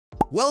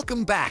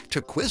Welcome back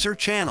to Quizzer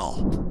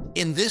Channel.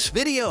 In this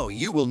video,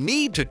 you will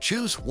need to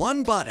choose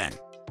one button,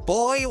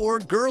 Boy or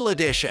Girl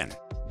Edition.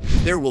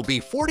 There will be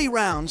 40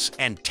 rounds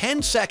and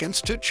 10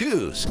 seconds to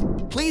choose.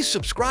 Please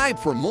subscribe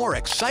for more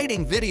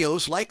exciting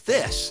videos like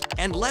this,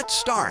 and let's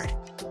start.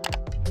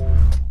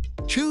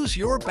 Choose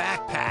your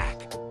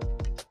backpack.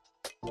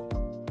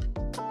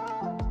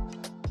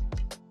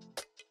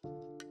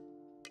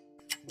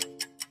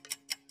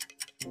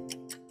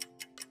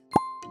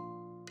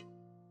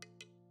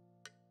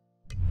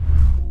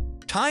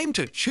 Time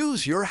to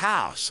choose your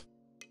house.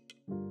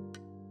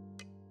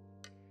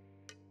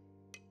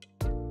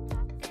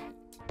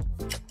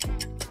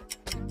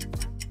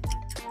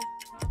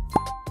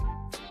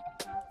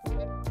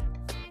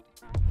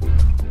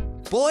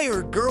 Boy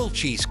or girl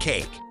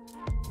cheesecake?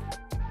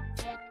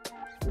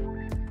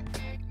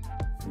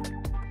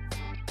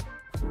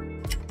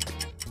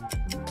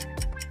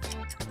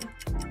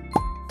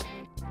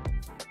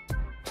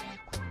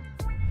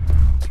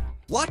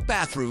 What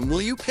bathroom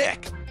will you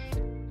pick?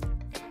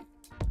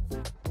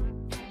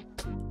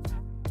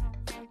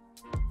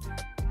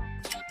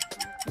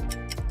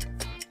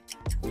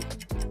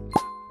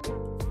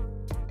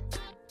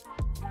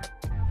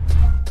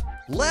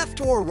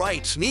 Left or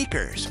right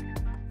sneakers?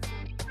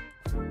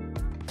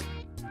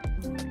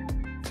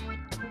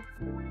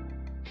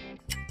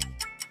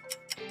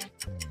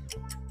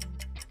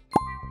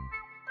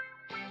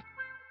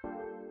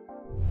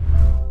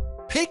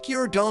 Pick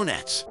your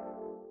donuts.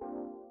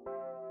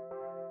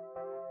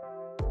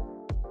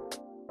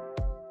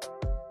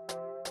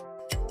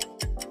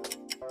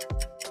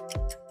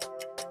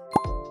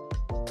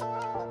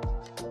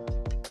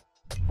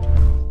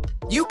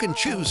 You can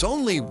choose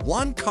only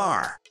one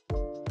car.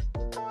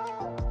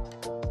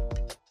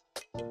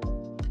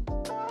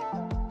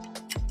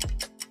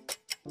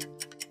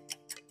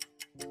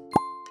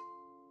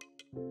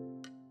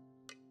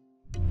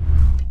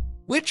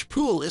 Which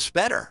pool is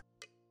better?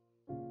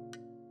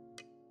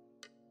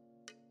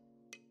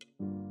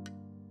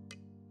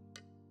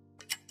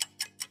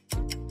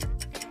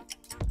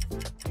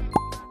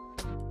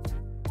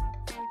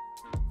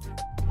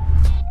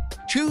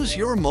 Choose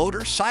your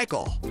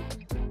motorcycle.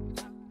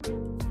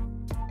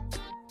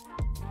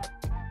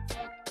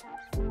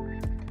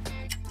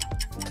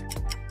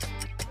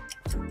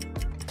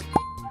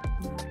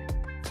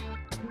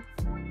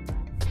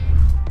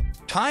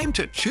 Time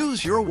to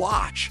choose your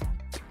watch.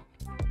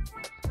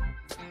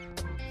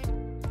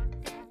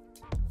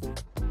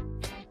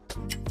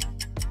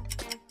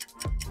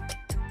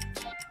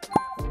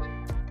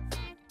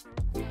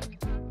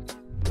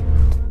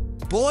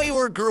 Boy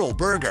or girl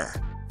burger?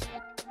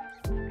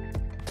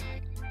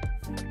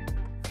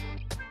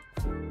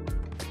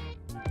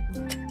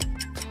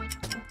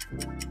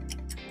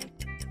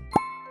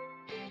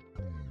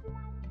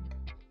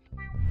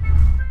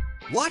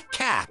 What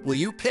cap will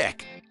you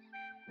pick?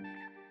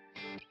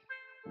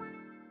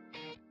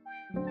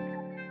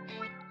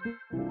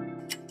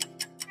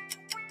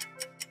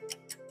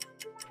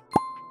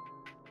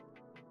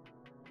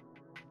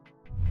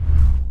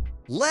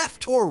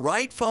 Left or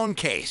right phone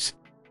case?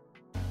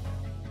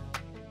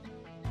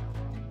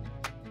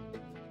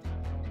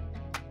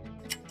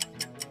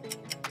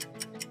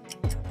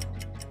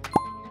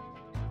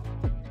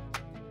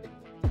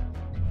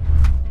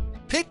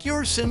 Pick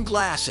your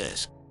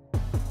sunglasses.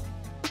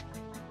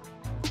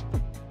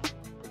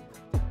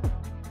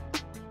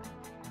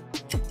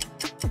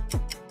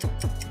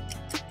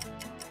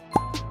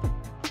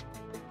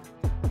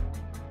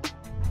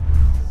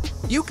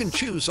 You can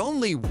choose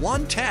only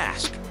one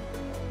task.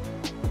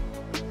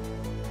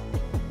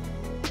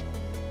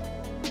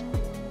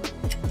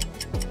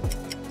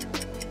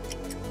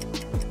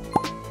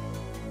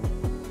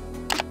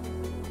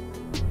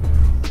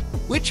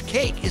 Which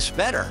cake is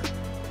better?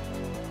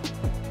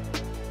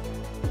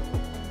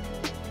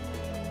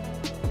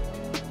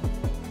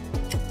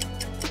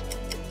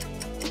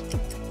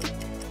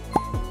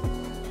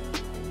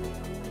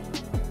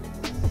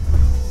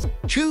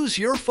 Choose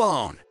your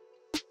phone.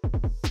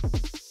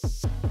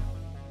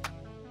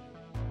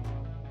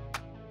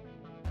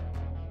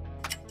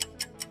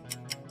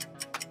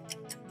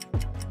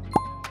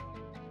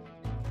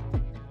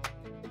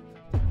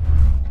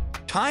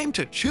 Time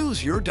to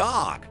choose your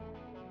dog.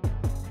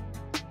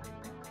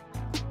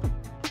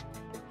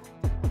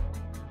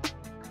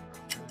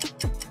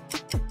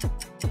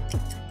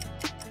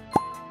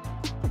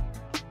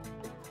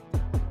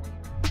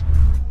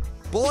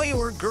 Boy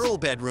or girl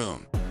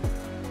bedroom?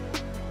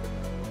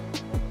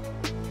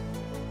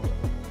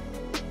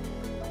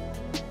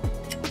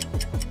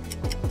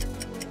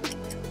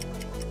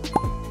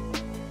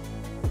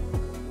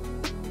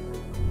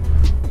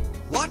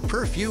 What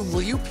perfume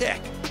will you pick?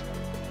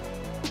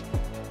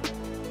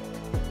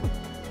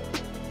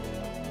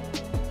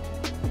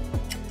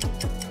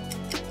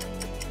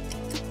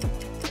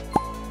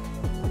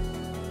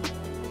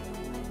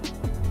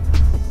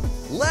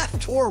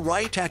 Left or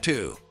right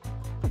tattoo?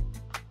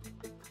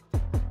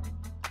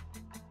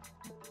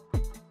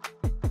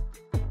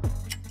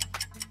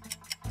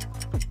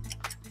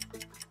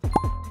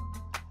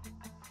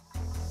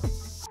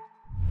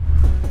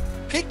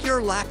 Pick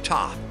your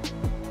laptop.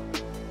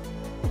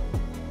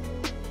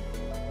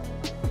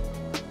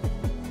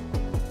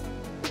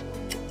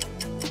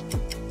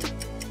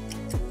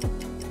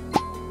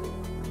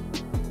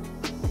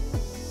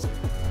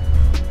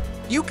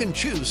 You can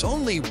choose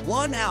only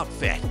one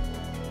outfit.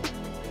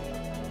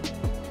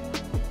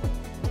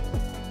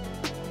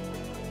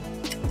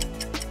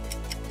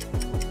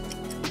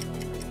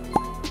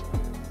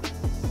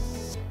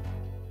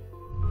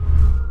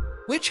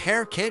 Which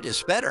hair kit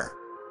is better?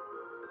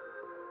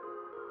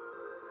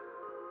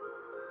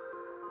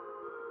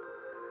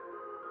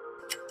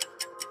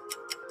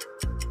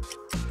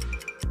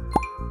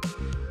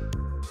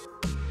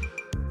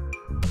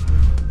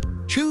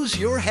 Choose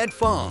your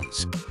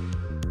headphones.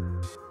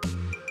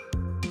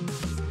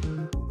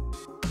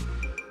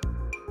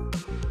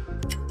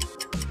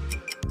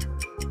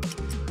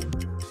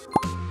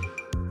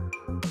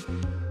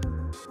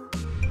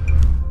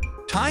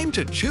 Time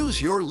to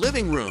choose your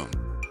living room.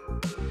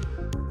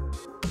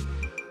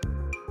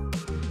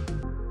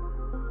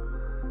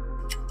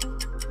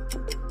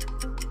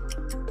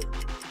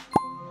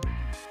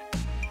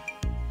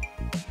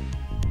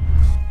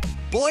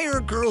 Boy or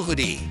girl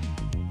hoodie?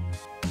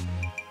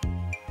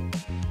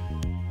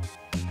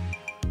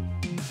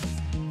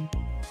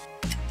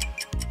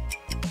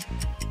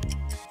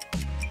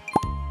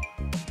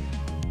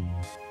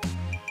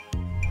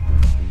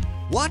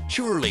 What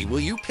jewelry will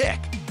you pick?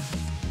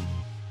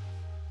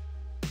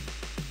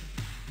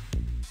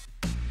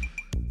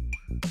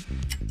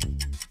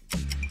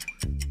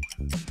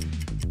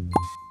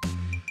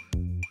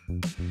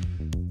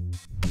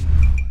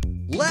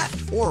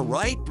 Left or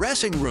right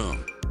dressing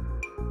room?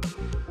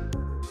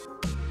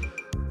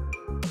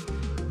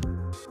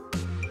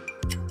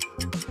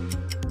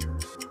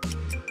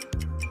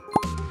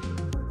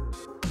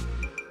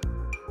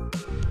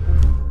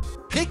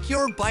 Pick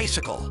your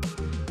bicycle.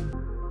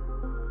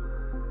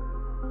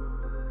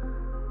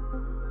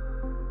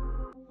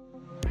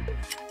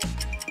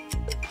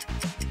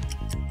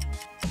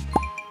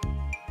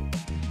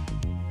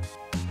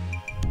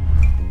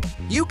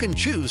 You can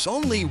choose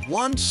only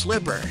one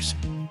slippers.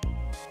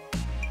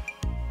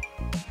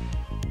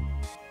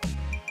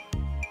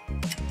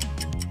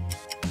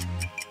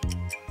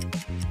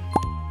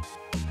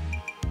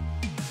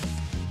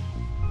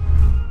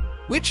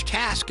 Which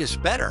task is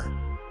better?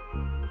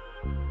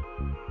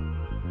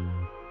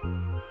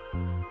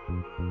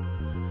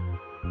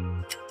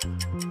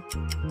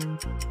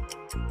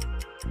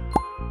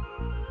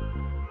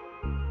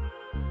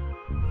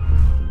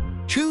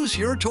 Choose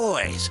your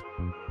toys.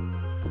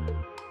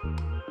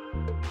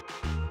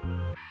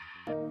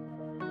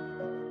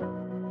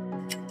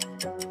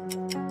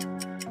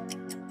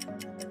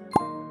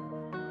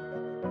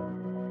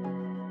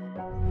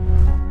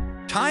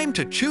 Time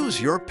to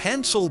choose your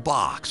pencil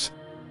box.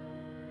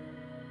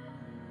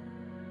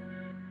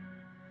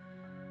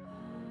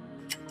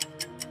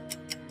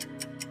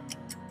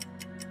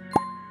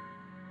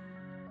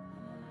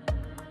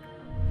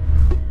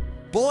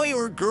 Boy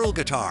or girl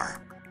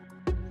guitar?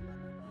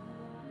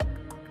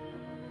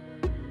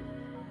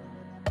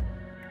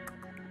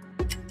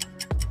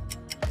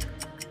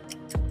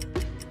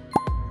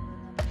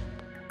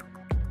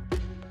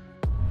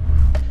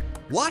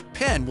 What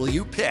pen will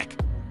you pick?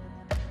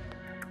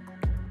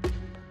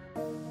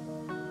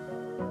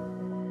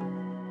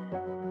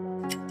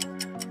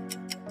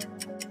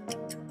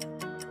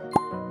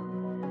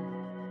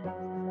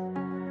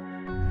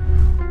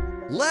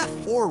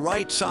 Left or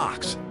right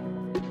socks?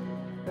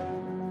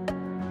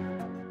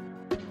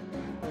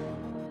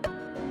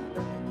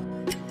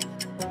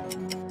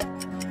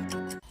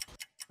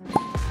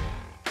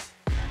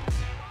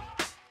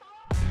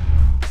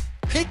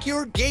 Pick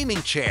your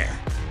gaming chair.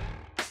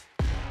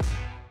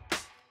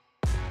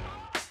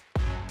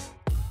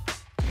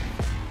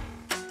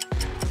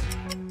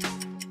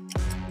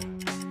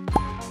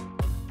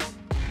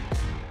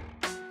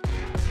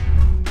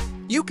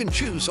 You can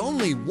choose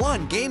only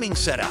one gaming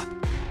setup.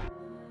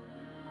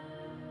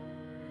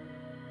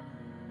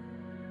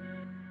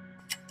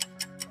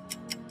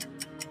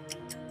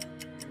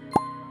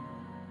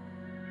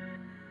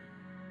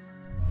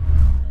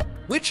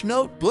 Which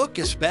notebook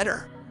is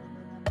better?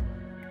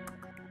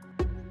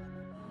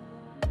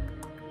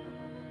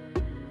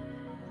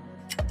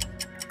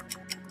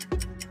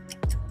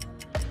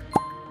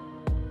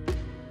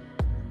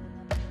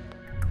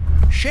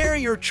 Share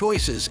your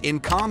choices in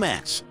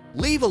comments.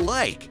 Leave a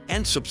like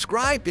and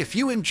subscribe if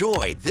you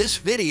enjoyed this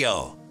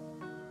video.